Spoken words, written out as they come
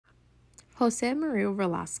José María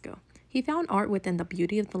Velasco. He found art within the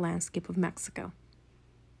beauty of the landscape of Mexico.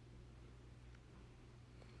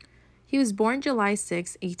 He was born July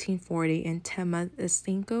 6, 1840 in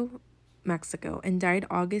Temasisco, Mexico, and died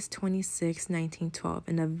August 26, 1912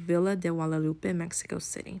 in the Villa de Guadalupe, Mexico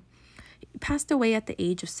City. He passed away at the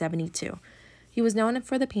age of 72. He was known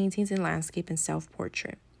for the paintings in landscape and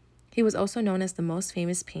self-portrait. He was also known as the most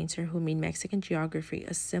famous painter who made Mexican geography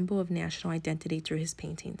a symbol of national identity through his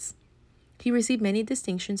paintings. He received many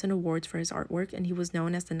distinctions and awards for his artwork, and he was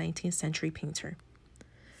known as the 19th century painter.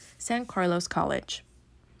 San Carlos College.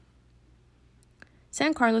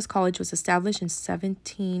 San Carlos College was established in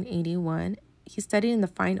 1781. He studied in the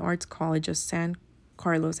Fine Arts College of San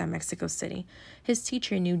Carlos at Mexico City. His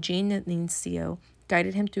teacher, Eugene Nincio,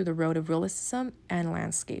 guided him through the road of realism and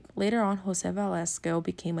landscape. Later on, José Velasco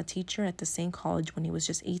became a teacher at the same college when he was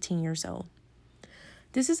just 18 years old.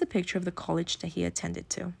 This is a picture of the college that he attended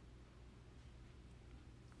to.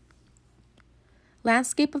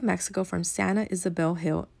 Landscape of Mexico from Santa Isabel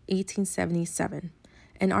Hill, 1877.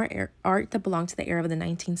 An art that belonged to the era of the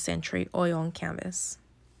 19th century, oil on canvas.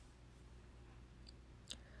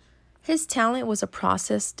 His talent was a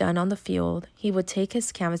process done on the field. He would take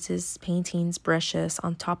his canvases, paintings, brushes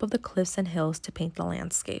on top of the cliffs and hills to paint the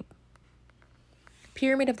landscape.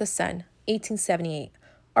 Pyramid of the Sun, 1878.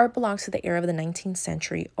 Art belongs to the era of the 19th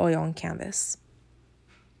century, oil on canvas.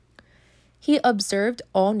 He observed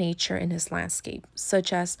all nature in his landscape,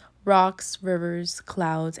 such as rocks, rivers,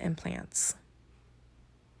 clouds, and plants.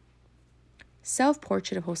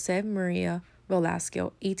 Self-Portrait of José María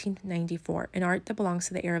Velasco, 1894, an art that belongs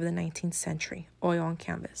to the era of the 19th century, oil on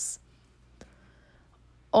canvas.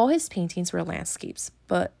 All his paintings were landscapes,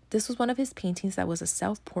 but this was one of his paintings that was a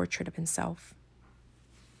self-portrait of himself.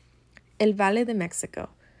 El Valle de Mexico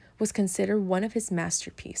was considered one of his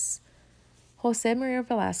masterpieces. José María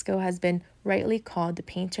Velasco has been rightly called the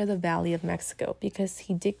painter of the Valley of Mexico because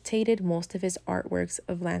he dictated most of his artworks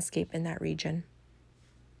of landscape in that region.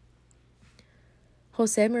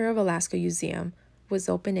 José María Velasco Museum was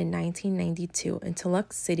opened in 1992 in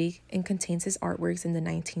Toluca City and contains his artworks in the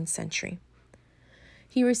 19th century.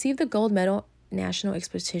 He received the gold medal National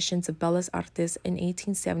Expositions of Bellas Artes in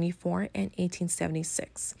 1874 and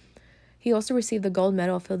 1876. He also received the gold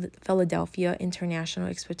medal of Philadelphia International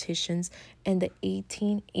Expositions in the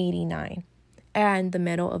 1889 and the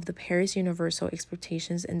medal of the Paris Universal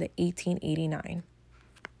Expositions in the 1889.